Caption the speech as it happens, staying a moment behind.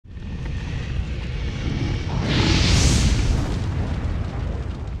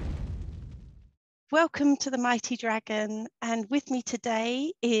Welcome to the Mighty Dragon, and with me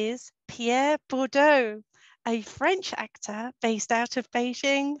today is Pierre Bourdaud, a French actor based out of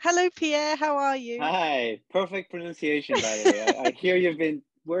Beijing. Hello, Pierre, how are you? Hi, perfect pronunciation, by the way. I hear you've been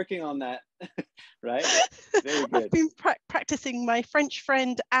working on that, right? Very good. I've been practicing. My French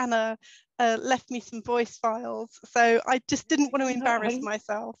friend Anna left me some voice files, so I just didn't want to embarrass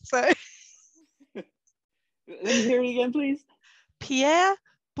myself. So let me hear it again, please. Pierre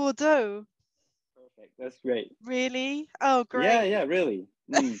Bourdaud. Perfect. That's great. Really? Oh, great. Yeah, really.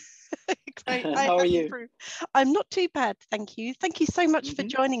 Mm. Great. How are you? I'm not too bad, thank you. Thank you so much for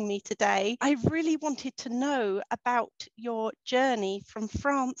joining me today. I really wanted to know about your journey from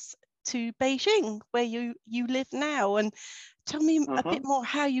France to Beijing, where you live now, and tell me a bit more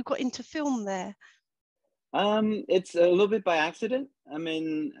how you got into film there. It's a little bit by accident. I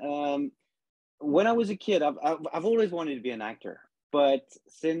mean, when I was a kid, I've always wanted to be an actor. But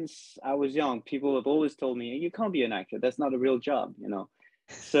since I was young, people have always told me, you can't be an actor. That's not a real job, you know.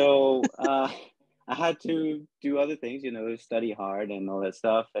 So I had to do other things, you know, study hard and all that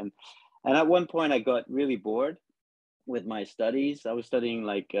stuff. And at one point I got really bored with my studies. I was studying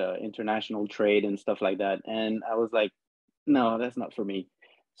like international trade and stuff like that. And I was like, no, that's not for me.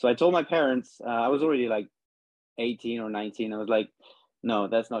 So I told my parents, I was already like 18 or 19. I was like, no,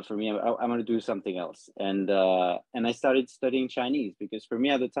 that's not for me. I'm going to do something else. And I started studying Chinese because for me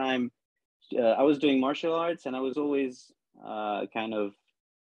at the time, I was doing martial arts and I was always kind of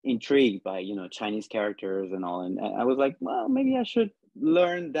intrigued by, you know, Chinese characters and all. And I was like, well, maybe I should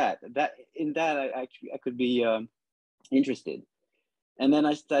learn that. I could be interested. And then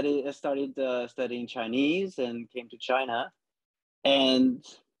I started studying Chinese and came to China. And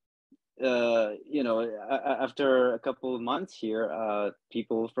you know, after a couple of months here,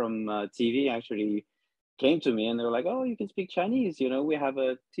 people from TV actually came to me and they were like, oh, you can speak Chinese, you know, we have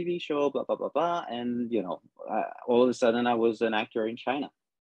a TV show, blah, blah, blah, blah. And, you know, all of a sudden I was an actor in China.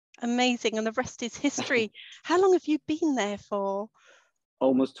 Amazing. And the rest is history. How long have you been there for?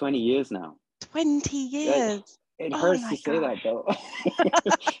 Almost 20 years now. 20 years. It hurts to say that, though.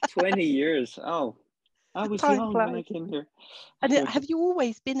 20 years. Oh, I was young when I came here. And have you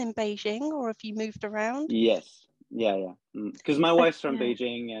always been in Beijing or have you moved around? Yes. Yeah. Because my wife's from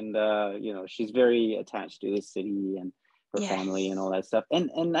Beijing and, you know, she's very attached to the city and her family and all that stuff.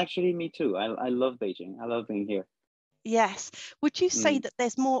 And actually me too. I love Beijing. I love being here. Yes. Would you say that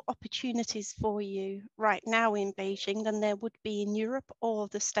there's more opportunities for you right now in Beijing than there would be in Europe or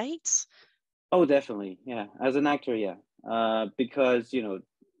the States? Oh, definitely. Yeah. As an actor, yeah. Because, you know,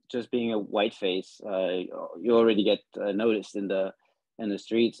 just being a white face, you already get noticed in the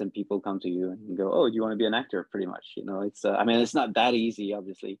streets and people come to you and go, oh, do you want to be an actor? Pretty much, you know, it's, I mean, it's not that easy,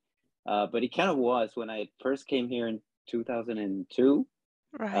 obviously. But it kind of was when I first came here in 2002.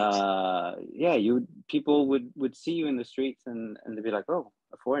 Right. Yeah, people would see you in the streets and they'd be like, oh,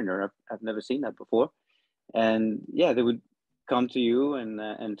 a foreigner. I've never seen that before. And yeah, they would come to you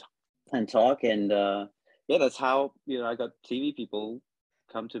and talk. And yeah, that's how, you know, I got TV people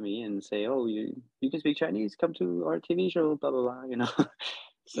come to me and say, oh, you can speak Chinese, come to our TV show, blah, blah, blah, you know.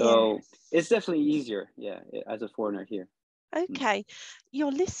 So it's definitely easier, yeah, as a foreigner here. Okay,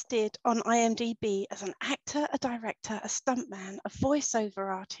 you're listed on IMDb as an actor, a director, a stuntman, a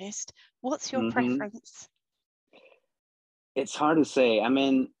voiceover artist. What's your preference? It's hard to say. I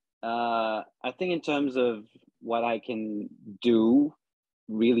mean, I think in terms of what I can do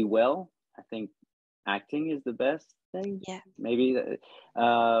really well, I think acting is the best thing. Yeah. Maybe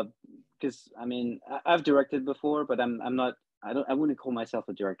because I mean, I've directed before, but I'm not. I wouldn't call myself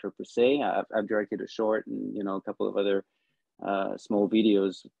a director per se. I've directed a short and, you know, a couple of other small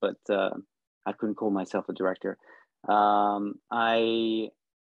videos, but I couldn't call myself a director. I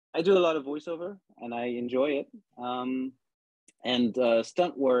do a lot of voiceover and I enjoy it. And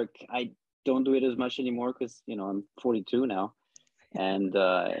stunt work, I don't do it as much anymore because, you know, I'm 42 now. And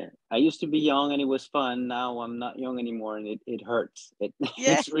I used to be young and it was fun. Now I'm not young anymore and it hurts.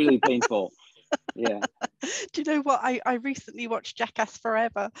 It's really painful. Yeah. Do you know what? I recently watched Jackass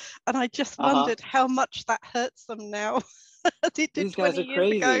Forever and I just wondered how much that hurts them now. These guys are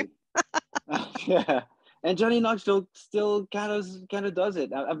crazy. Yeah. And Johnny Knoxville still kind of does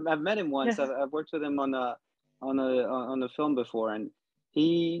it. I've met him once. I've worked with him on a film before, and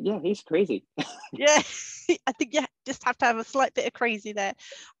he's crazy. Yeah, I think you just have to have a slight bit of crazy there.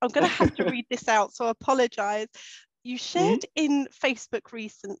 I'm going to have to read this out, so I apologize. You shared in Facebook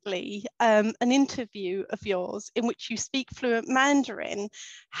recently an interview of yours in which you speak fluent Mandarin.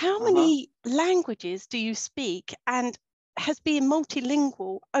 How many languages do you speak, and has being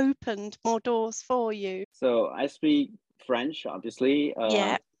multilingual opened more doors for you? So I speak French, obviously.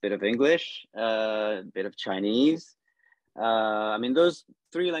 bit of English, a bit of Chinese. I mean, those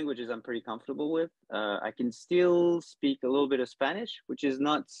three languages I'm pretty comfortable with. I can still speak a little bit of Spanish, which is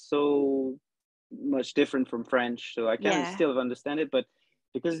not so much different from French. So I can Yeah. still understand it, but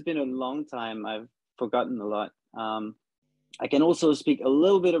because it's been a long time, I've forgotten a lot. I can also speak a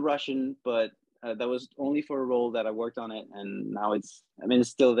little bit of Russian, but that was only for a role that I worked on it. And now I mean, it's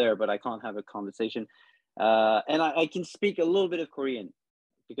still there, but I can't have a conversation. And I can speak a little bit of Korean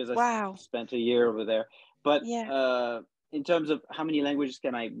because I Wow. spent a year over there. But Yeah. in terms of how many languages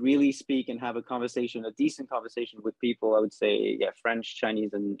can I really speak and have a conversation, a decent conversation with people, I would say, yeah, French,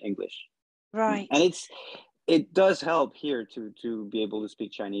 Chinese, and English. Right. And it does help here to be able to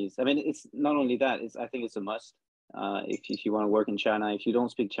speak Chinese. I mean, it's not only that, I think it's a must. If you want to work in China, if you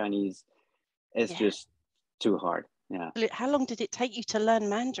don't speak Chinese, it's just too hard. Yeah. How long did it take you to learn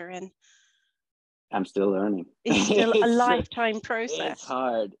Mandarin? I'm still learning. It's still a lifetime process. It's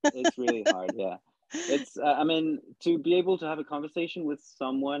hard. It's really hard. Yeah. It's, I mean, to be able to have a conversation with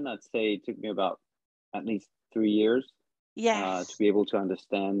someone, I'd say it took me about at least 3 years Yes. to be able to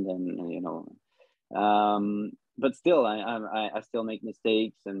understand and you know, but still, I still make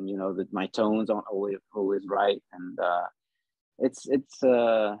mistakes, and you know that my tones aren't always right, and it's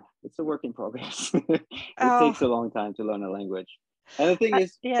a work in progress. It Oh, takes a long time to learn a language, and the thing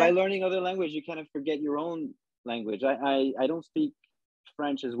is, by yeah. learning other language, you kind of forget your own language. I don't speak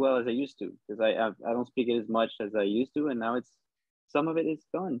French as well as I used to because I don't speak it as much as I used to, and now it's some of it is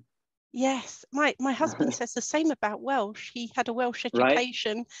gone. Yes, my husband says the same about Welsh. He had a Welsh Right?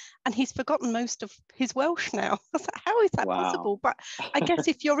 education and he's forgotten most of his Welsh now. I was like, how is that Wow. possible? But I guess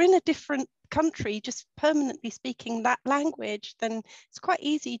if you're in a different country, just permanently speaking that language, then it's quite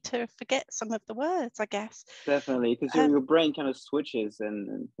easy to forget some of the words, I guess. Definitely, because your brain kind of switches,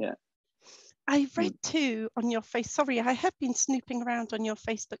 and yeah. I read too on your face. Sorry, I have been snooping around on your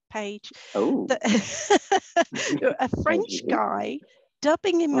Facebook page Oh, that a as French you do. guy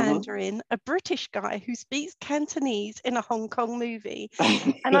dubbing in Uh-huh. Mandarin, a British guy who speaks Cantonese in a Hong Kong movie.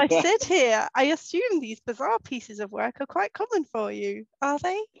 And I've said here, I assume these bizarre pieces of work are quite common for you. Are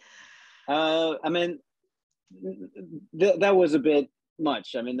they? I mean, that was a bit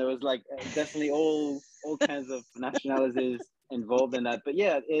much. I mean, there was like definitely all kinds of nationalities involved in that. But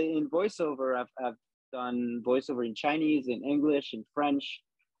yeah, in voiceover, I've done voiceover in Chinese, in English, in French.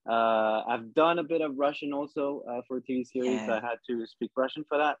 I've done a bit of Russian also for a TV series. Yeah. I had to speak Russian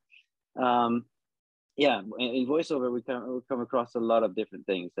for that. Um, yeah, in voiceover we come across a lot of different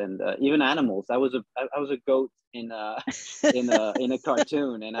things, and even animals. I was a goat in in a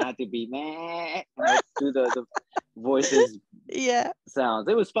cartoon, and I had to be meh, you know, do the voices Yeah. sounds.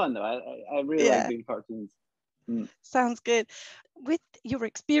 It was fun though. I really like Yeah. doing cartoons. Mm. Sounds good. With your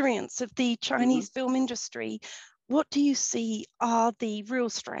experience of the Mm-hmm. Chinese film industry, what do you see are the real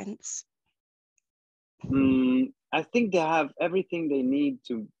strengths? I think they have everything they need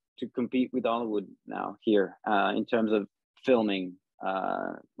to compete with Hollywood now here in terms of filming.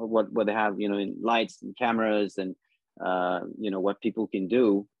 What they have, you know, in lights and cameras, and you know what people can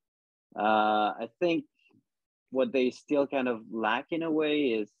do. I think what they still kind of lack in a way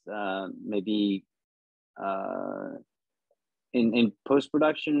is maybe uh, in post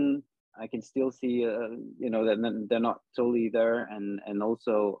production. I can still see, you know, that they're not totally there, and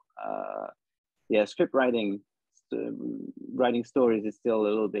also, yeah, script writing, writing stories is still a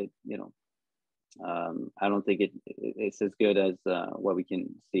little bit, you know, I don't think it's as good as what we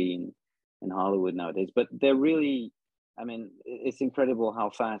can see in Hollywood nowadays. But they're really, I mean, it's incredible how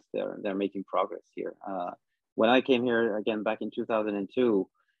fast they're making progress here. When I came here again back in 2002,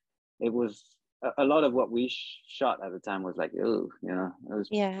 it was a lot of what we shot at the time was like, oh, you know, it was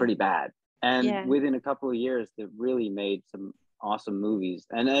Yeah. pretty bad. And Yeah. within a couple of years, they've really made some awesome movies,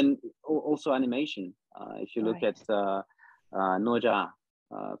 and then also animation. If you look Right. at Noja,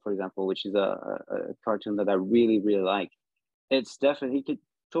 for example, which is a cartoon that I really like. It's definitely, it could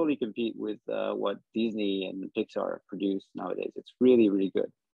totally compete with what Disney and Pixar produce nowadays. It's really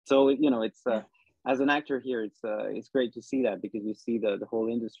good. So you know, it's Yeah. as an actor here, it's great to see that, because you see the whole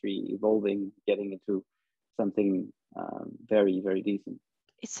industry evolving, getting into something very decent.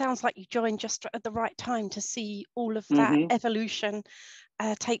 It sounds like you joined just at the right time to see all of that Mm-hmm. evolution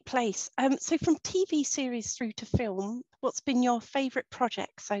take place. So from TV series through to film, what's been your favorite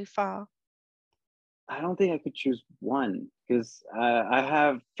project so far? I don't think I could choose one, because I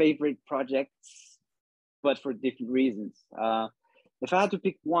have favorite projects, but for different reasons. If I had to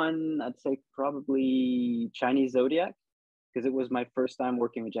pick one, I'd say probably Chinese Zodiac, because it was my first time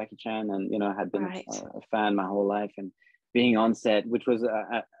working with Jackie Chan, and you know I had been Right. a fan my whole life, and being on set, which was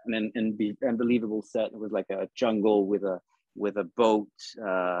an unbelievable set. It was like a jungle with a with a boat,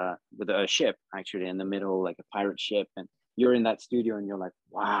 with a ship actually in the middle, like a pirate ship, and you're in that studio and you're like,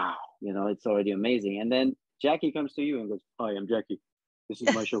 wow, you know, it's already amazing. And then Jackie comes to you and goes, hi, I'm Jackie, this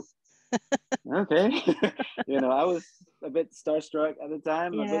is my show. Okay. You know, I was a bit starstruck at the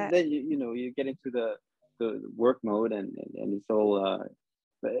time, Yeah. but then you know, you get into the work mode, and it's all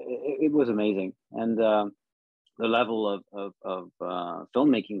it was amazing. And the level of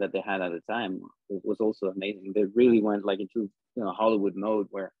filmmaking that they had at the time was also amazing. They really went like into, you know, Hollywood mode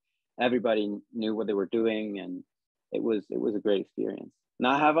where everybody knew what they were doing, and it was a great experience.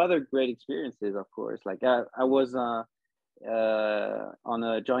 Now I have other great experiences, of course. Like I was on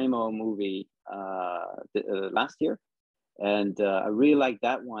a Johnny Mo movie last year, and I really liked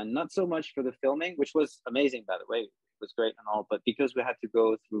that one. Not so much for the filming, which was amazing, by the way, it was great and all, but because we had to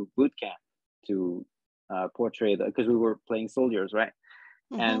go through boot camp to portray because we were playing soldiers, right?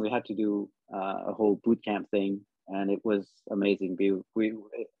 Mm-hmm. And we had to do a whole boot camp thing, and it was amazing.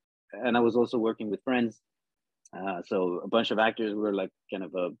 And I was also working with friends, so a bunch of actors. We were like kind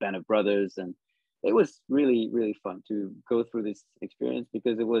of a band of brothers, and it was really, really fun to go through this experience,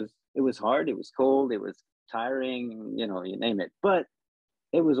 because it was hard, it was cold, it was tiring, you know, you name it. But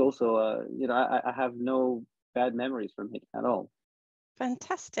it was also, you know, I have no bad memories from it at all.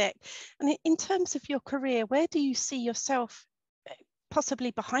 Fantastic. And in terms of your career, where do you see yourself,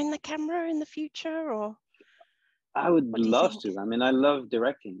 possibly behind the camera in the future, or? I would love to. I mean, I love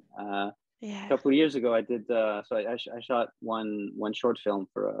directing. Yeah. A couple of years ago, I did. So I shot one short film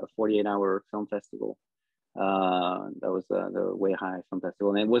for a 48-hour film festival. That was the Weihai Film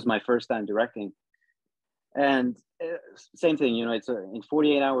Festival, and it was my first time directing. And same thing, you know, it's in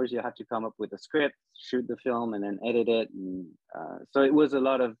 48 hours you have to come up with a script, shoot the film, and then edit it. And so it was a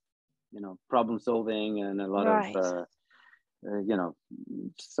lot of, you know, problem solving and a lot of, you know,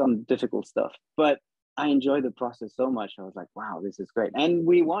 some difficult stuff. But I enjoyed the process so much. I was like, wow, this is great. And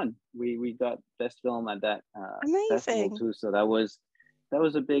we won. We got best film at that festival too. So that was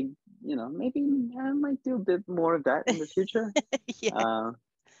a big, you know, maybe I might do a bit more of that in the future. Yeah.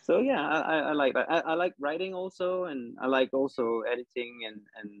 So yeah, I like that. I like writing also, and I like also editing and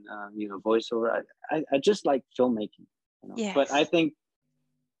you know, voiceover. I just like filmmaking, you know. Yes. But I think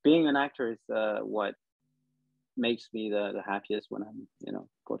being an actor is what makes me the happiest when I'm, you know,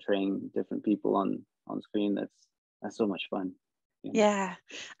 portraying different people on screen. That's so much fun. You know? Yeah,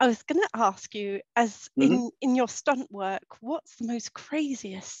 I was going to ask you, as in your stunt work, what's the most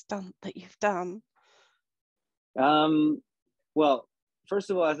craziest stunt that you've done? Well, first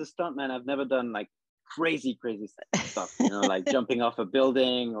of all, as a stuntman, I've never done like crazy stuff, you know, like jumping off a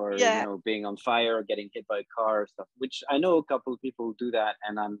building or, you know, being on fire or getting hit by a car or stuff, which I know a couple of people who do that,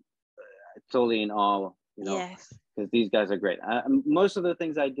 and I'm totally in awe, you know, because these guys are great. Most of the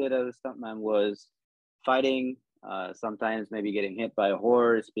things I did as a stuntman was fighting, sometimes maybe getting hit by a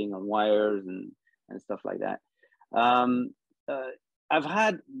horse, being on wires and stuff like that. I've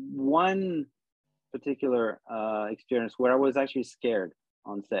had one particular experience where I was actually scared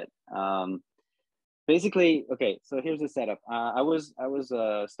on set. Basically, okay, so here's the setup. I was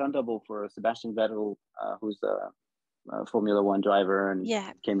a stunt double for Sebastian Vettel, who's a Formula One driver, and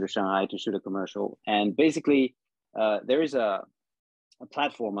came to Shanghai to shoot a commercial. And basically, there is a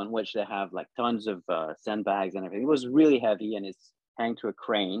platform on which they have like tons of sandbags and everything. It was really heavy, and it's hanged to a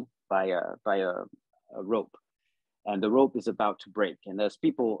crane by a rope, and the rope is about to break, and there's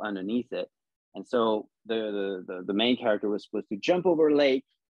people underneath it. And so the main character was supposed to jump over a lake,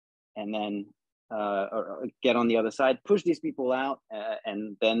 and then or get on the other side, push these people out,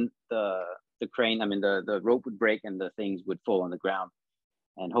 and then the crane, I mean the rope would break, and the things would fall on the ground,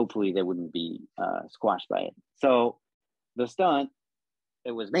 and hopefully they wouldn't be squashed by it. So the stunt,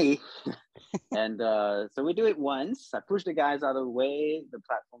 it was me. And so we do it once. I push the guys out of the way, the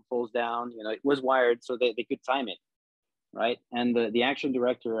platform falls down, you know, it was wired so they could time it, right? And the action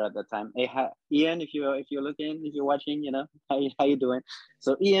director at that time, hey, Ian, if you're looking, if you're watching, you know, how you doing?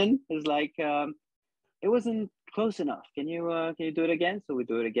 So Ian is like, it wasn't close enough. Can you do it again? So we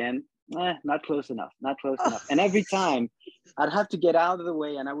do it again. Not close enough. And every time I'd have to get out of the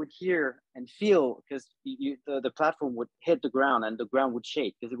way, and I would hear and feel, because the platform would hit the ground and the ground would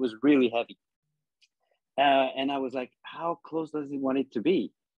shake because it was really heavy. And I was like, how close does he want it to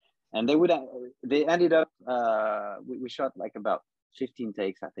be? And they ended up, we shot like about 15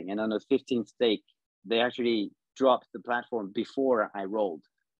 takes, I think. And on the 15th take, they actually dropped the platform before I rolled.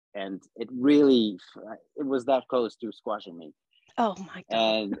 And it was that close to squashing me. Oh my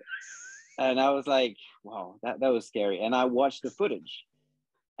God. And I was like, wow, that was scary. And I watched the footage,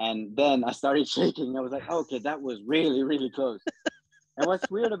 and then I started shaking. I was like, okay, that was really, really close. And what's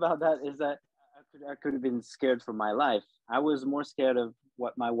weird about that is that a I could have been scared for my life. I was more scared of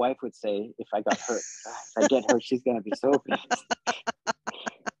what my wife would say if I got hurt. If I get hurt, she's gonna be so pissed.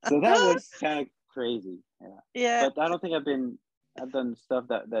 So that was kind of crazy. Yeah. But I don't think I've done stuff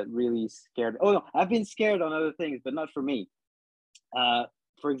that really scared. Oh no, I've been scared on other things, but not for me.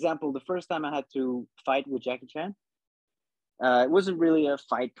 For example, the first time I had to fight with Jackie Chan, it wasn't really a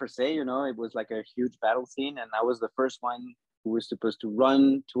fight per se, you know, it was like a huge battle scene. And I was the first one who was supposed to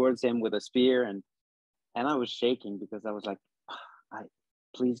run towards him with a spear. And I was shaking because I was like,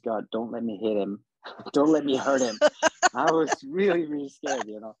 please God, don't let me hit him. Don't let me hurt him. I was really, really scared,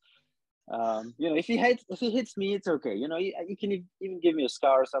 you know. You know, if he hits me, it's okay. You know, you can even give me a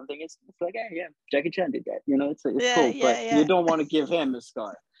scar or something. It's like, yeah, Jackie Chan did that. You know, it's cool. But you don't want to give him a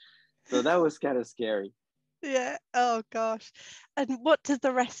scar. So that was kind of scary. Yeah. Oh gosh. And what does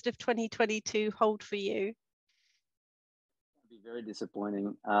the rest of 2022 hold for you? It'll be very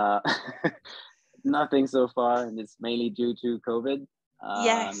disappointing. Nothing so far, and it's mainly due to COVID.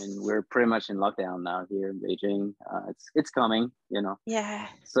 Yes. I mean, we're pretty much in lockdown now here in Beijing. It's coming, you know. Yeah.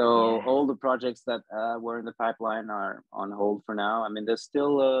 So all the projects that were in the pipeline are on hold for now. I mean, there's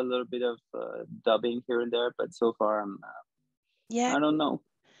still a little bit of dubbing here and there, but so far I don't know.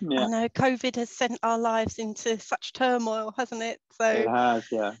 Yeah. I know COVID has sent our lives into such turmoil, hasn't it? So it has,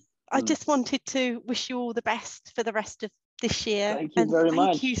 yeah. I just wanted to wish you all the best for the rest of this year. Thank you very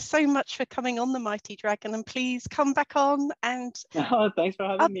much. Thank you so much for coming on the Mighty Dragon, and please come back on and thanks for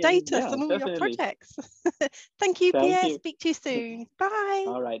having me. Update us on all your projects. Thank you, Pierre. Speak to you soon. Bye.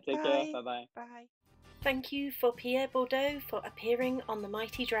 All right, take care. Bye-bye. Bye. Thank you for Pierre Bourdaud for appearing on the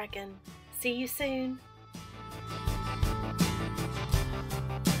Mighty Dragon. See you soon.